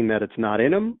 Does it mean that it's not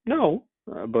in him? No,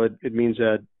 but it means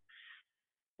that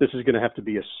this is going to have to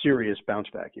be a serious bounce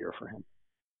back year for him.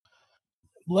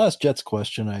 Last Jets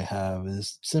question I have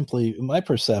is simply, my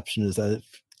perception is that it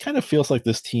kind of feels like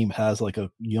this team has like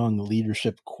a young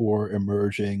leadership core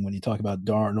emerging when you talk about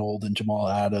Darnold and Jamal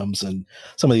Adams and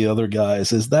some of the other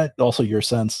guys. Is that also your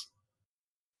sense?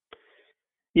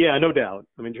 Yeah, no doubt.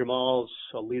 I mean, Jamal's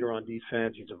a leader on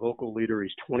defense. He's a vocal leader.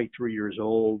 He's 23 years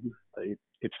old.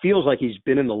 It feels like he's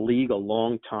been in the league a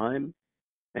long time,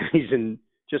 and he's in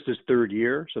just his third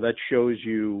year. So that shows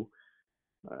you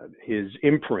his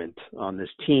imprint on this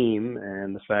team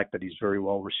and the fact that he's very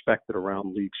well respected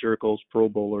around league circles. Pro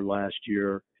Bowler last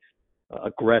year,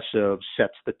 aggressive,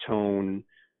 sets the tone,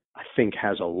 I think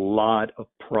has a lot of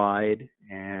pride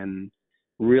and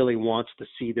really wants to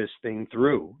see this thing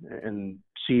through and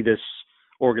see this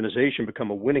organization become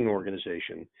a winning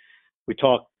organization. We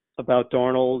talk about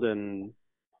Darnold and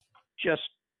just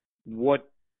what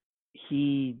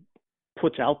he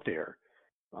puts out there,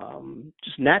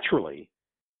 just naturally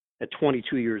at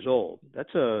 22 years old.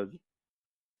 That's a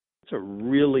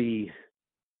really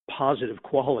positive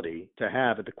quality to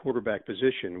have at the quarterback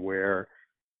position, where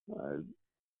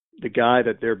the guy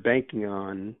that they're banking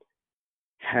on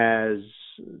has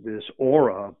this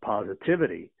aura of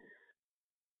positivity.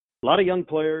 A lot of young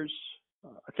players.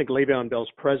 I think Le'Veon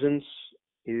Bell's presence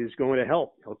is going to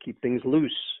help. He'll keep things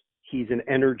loose. He's an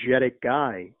energetic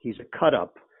guy. He's a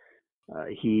cut-up.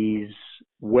 He's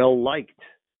well-liked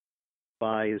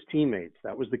by his teammates.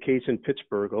 That was the case in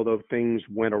Pittsburgh, although things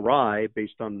went awry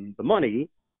based on the money.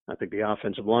 I think the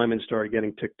offensive linemen started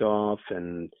getting ticked off,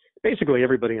 and basically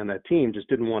everybody on that team just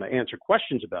didn't want to answer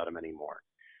questions about him anymore.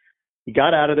 He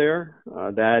got out of there.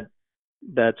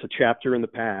 That's a chapter in the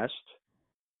past,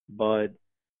 but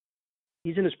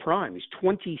he's in his prime. He's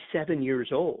 27 years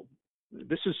old.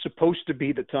 This is supposed to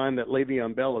be the time that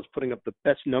Le'Veon Bell is putting up the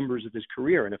best numbers of his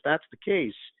career, and if that's the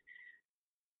case,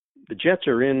 the Jets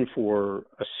are in for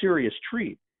a serious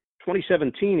treat.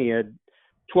 2017, he had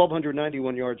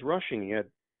 1,291 yards rushing. He had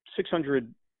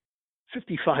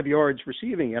 655 yards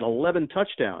receiving. He had 11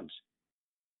 touchdowns.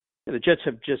 And the Jets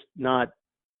have just not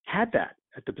had that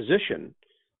at the position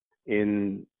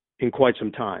in quite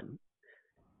some time.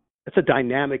 That's a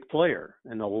dynamic player,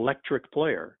 an electric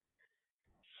player.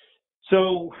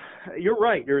 So you're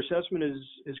right. Your assessment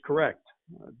is correct.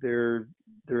 They're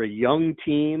a young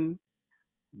team.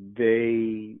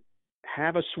 They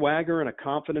have a swagger and a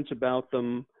confidence about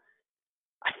them.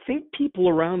 I think people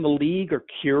around the league are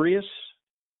curious.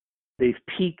 They've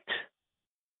piqued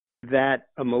that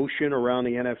emotion around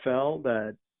the NFL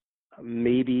that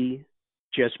maybe,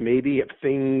 just maybe, if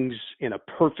things in a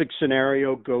perfect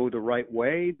scenario go the right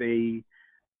way, they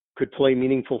could play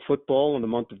meaningful football in the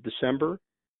month of December.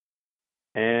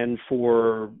 And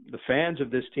for the fans of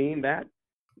this team, that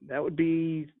would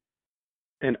be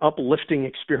an uplifting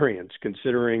experience,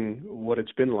 considering what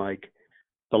it's been like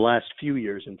the last few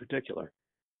years in particular.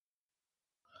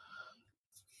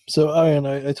 So, Ian,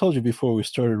 I told you before we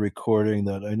started recording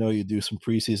that I know you do some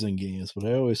preseason games, but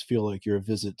I always feel like your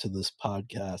visit to this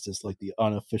podcast is like the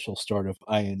unofficial start of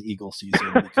Ian Eagle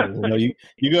season. Because,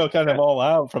 you go kind of all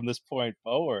out from this point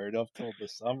forward up till the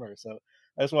summer. So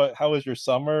that's how was your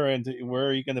summer, and where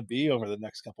are you going to be over the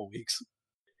next couple of weeks?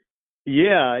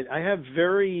 Yeah, I have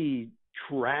very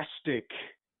drastic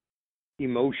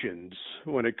emotions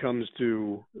when it comes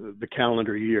to the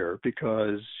calendar year,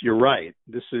 because you're right.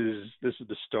 This is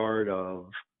the start of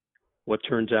what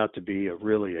turns out to be a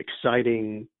really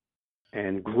exciting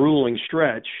and grueling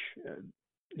stretch.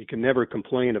 You can never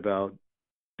complain about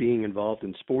being involved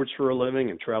in sports for a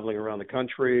living and traveling around the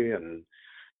country and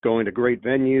going to great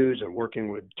venues and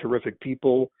working with terrific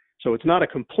people. So it's not a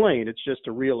complaint. It's just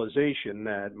a realization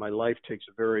that my life takes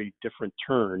a very different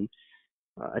turn.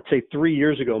 I'd say 3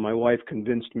 years ago, my wife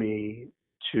convinced me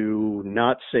to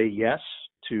not say yes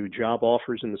to job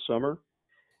offers in the summer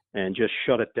and just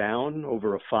shut it down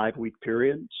over a 5-week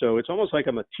period. So it's almost like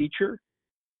I'm a teacher.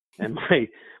 And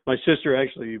my sister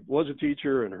actually was a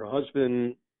teacher, and her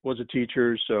husband was a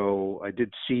teacher, so I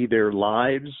did see their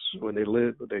lives when they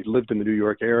lived in the New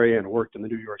York area and worked in the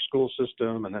New York school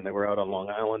system, and then they were out on Long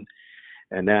Island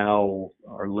and now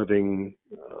are living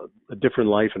a different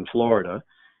life in Florida.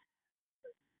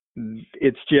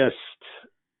 It's just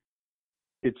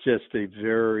a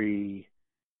very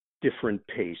different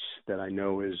pace that I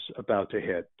know is about to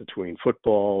hit between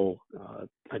football.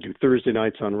 I do Thursday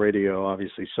nights on radio,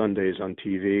 obviously Sundays on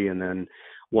TV, and then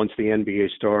once the NBA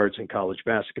starts and college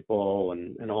basketball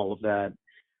and all of that.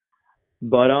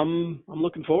 But I'm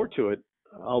looking forward to it.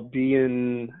 I'll be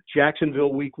in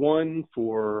Jacksonville week 1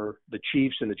 for the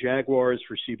Chiefs and the Jaguars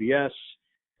for CBS,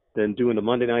 then doing the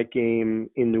Monday night game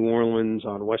in New Orleans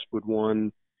on Westwood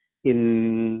One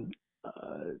in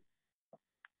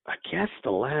I guess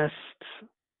the last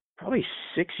probably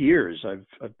 6 years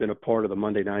I've been a part of the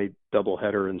Monday night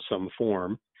doubleheader in some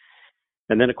form.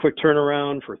 And then a quick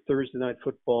turnaround for Thursday night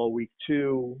football week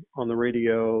 2 on the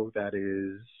radio. That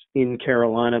is in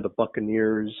Carolina, the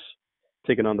Buccaneers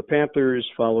taking on the Panthers,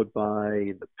 followed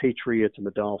by the Patriots and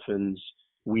the Dolphins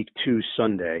week 2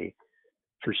 Sunday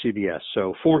for CBS.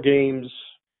 So 4 games,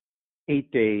 8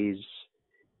 days,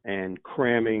 and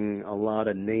cramming a lot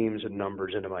of names and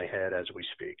numbers into my head as we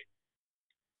speak.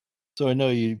 So I know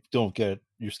you don't get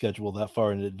your schedule that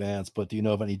far in advance, but do you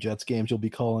know of any Jets games you'll be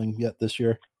calling yet this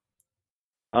year?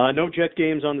 No Jet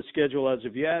games on the schedule as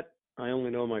of yet. I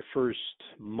only know my first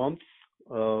month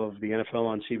of the NFL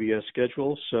on CBS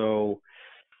schedule, so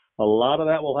a lot of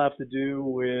that will have to do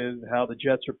with how the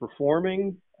Jets are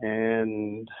performing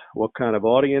and what kind of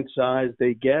audience size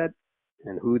they get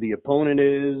and who the opponent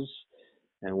is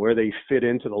and where they fit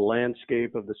into the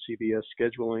landscape of the CBS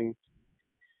scheduling.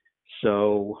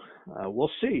 So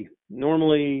we'll see.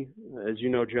 Normally, as you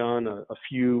know, John, a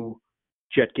few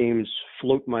Jet games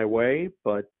float my way,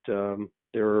 but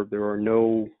there are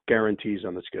no guarantees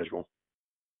on the schedule.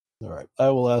 All right. I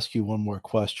will ask you one more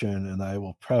question, and I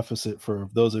will preface it for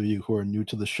those of you who are new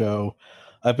to the show.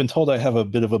 I've been told I have a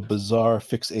bit of a bizarre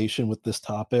fixation with this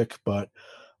topic, but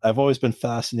I've always been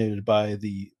fascinated by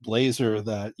the blazer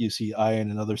that you see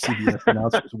Ian and other CBS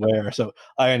announcers wear. So,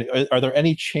 Ian, are there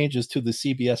any changes to the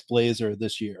CBS blazer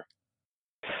this year?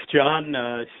 John,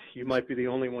 you might be the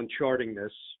only one charting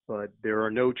this, but there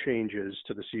are no changes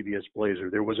to the CBS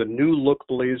blazer. There was a new look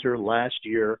blazer last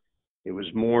year. It was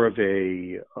more of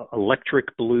a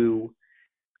electric blue,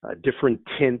 a different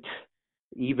tint.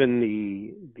 Even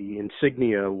the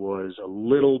insignia was a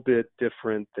little bit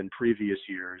different than previous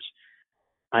years.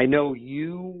 I know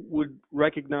you would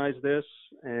recognize this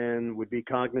and would be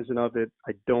cognizant of it.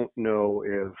 I don't know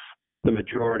if the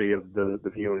majority of the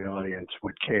viewing audience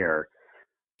would care.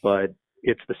 But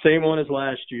it's the same one as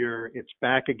last year. It's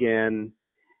back again.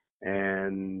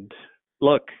 And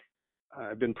look,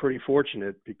 I've been pretty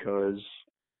fortunate because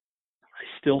I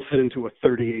still fit into a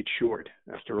 38 short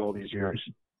after all these years.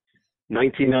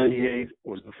 1998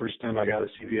 was the first time I got a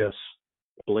CBS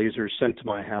blazer sent to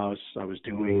my house. I was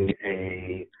doing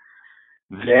a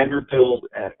Vanderbilt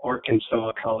at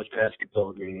Arkansas college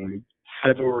basketball game,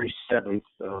 February 7th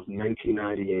of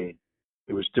 1998.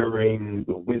 It was during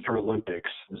the Winter Olympics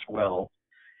as well.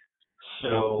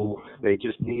 So they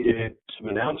just needed some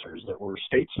announcers that were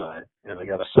stateside, and I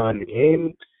got assigned the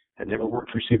game. Had never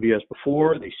worked for CBS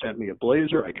before. They sent me a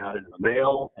blazer. I got it in the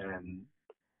mail, and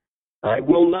I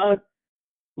will not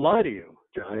lie to you,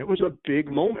 John. It was a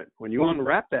big moment. When you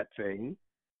unwrap that thing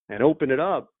and open it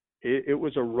up, it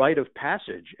was a rite of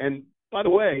passage. And by the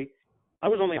way, I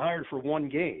was only hired for 1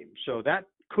 game, so that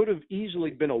could have easily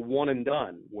been a one and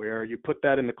done where you put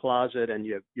that in the closet and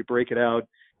you break it out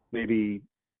maybe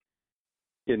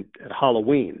at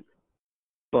Halloween.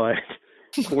 But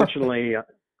fortunately,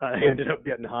 I ended up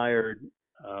getting hired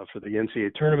for the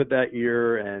NCAA tournament that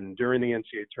year. And during the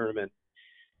NCAA tournament,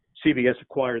 CBS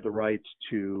acquired the rights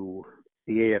to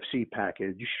the AFC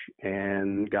package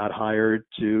and got hired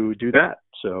to do that.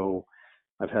 So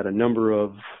I've had a number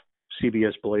of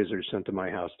CBS blazers sent to my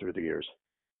house through the years.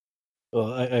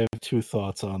 Well, I have 2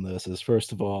 thoughts on this. Is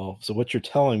first of all, so what you're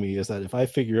telling me is that if I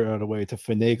figure out a way to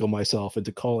finagle myself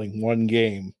into calling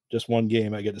just one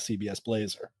game, I get a CBS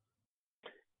blazer.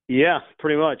 Yeah,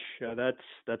 pretty much.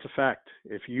 That's a fact.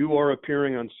 If you are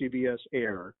appearing on CBS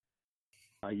Air,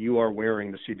 you are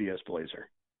wearing the CBS blazer.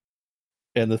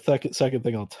 And the second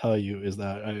thing I'll tell you is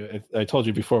that I told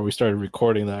you before we started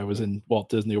recording that I was in Walt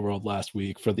Disney World last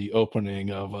week for the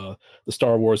opening of the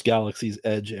Star Wars Galaxy's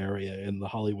Edge area in the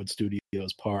Hollywood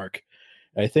Studios park.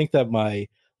 I think that my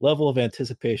level of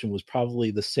anticipation was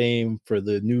probably the same for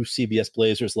the new CBS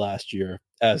Blazers last year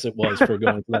as it was for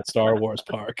going to that Star Wars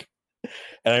park.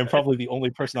 And I'm probably the only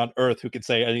person on earth who could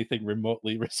say anything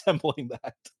remotely resembling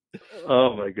that.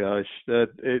 Oh my gosh,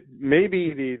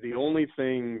 maybe the only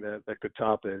thing that could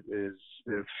top it is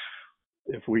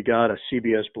if we got a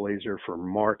CBS Blazer for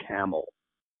Mark Hamill.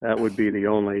 That would be the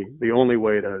only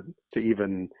way to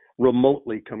even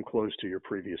remotely come close to your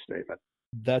previous statement.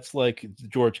 That's like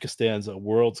George Costanza,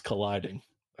 worlds colliding.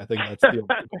 I think that's the only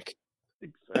pick.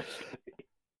 Exactly.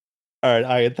 All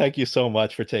right, Ian, thank you so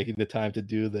much for taking the time to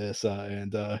do this,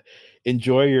 and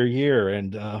enjoy your year,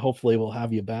 and hopefully we'll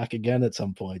have you back again at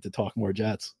some point to talk more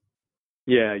Jets.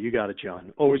 Yeah, you got it,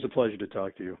 John. Always a pleasure to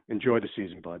talk to you. Enjoy the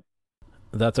season, bud.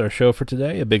 That's our show for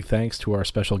today. A big thanks to our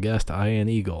special guest, Ian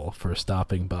Eagle, for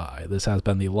stopping by. This has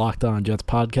been the Locked On Jets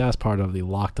podcast, part of the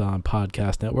Locked On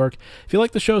Podcast Network. If you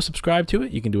like the show, subscribe to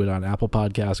it. You can do it on Apple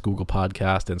Podcasts, Google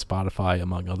Podcasts, and Spotify,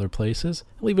 among other places.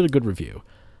 Leave it a good review.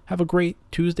 Have a great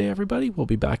Tuesday, everybody. We'll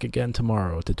be back again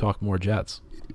tomorrow to talk more Jets.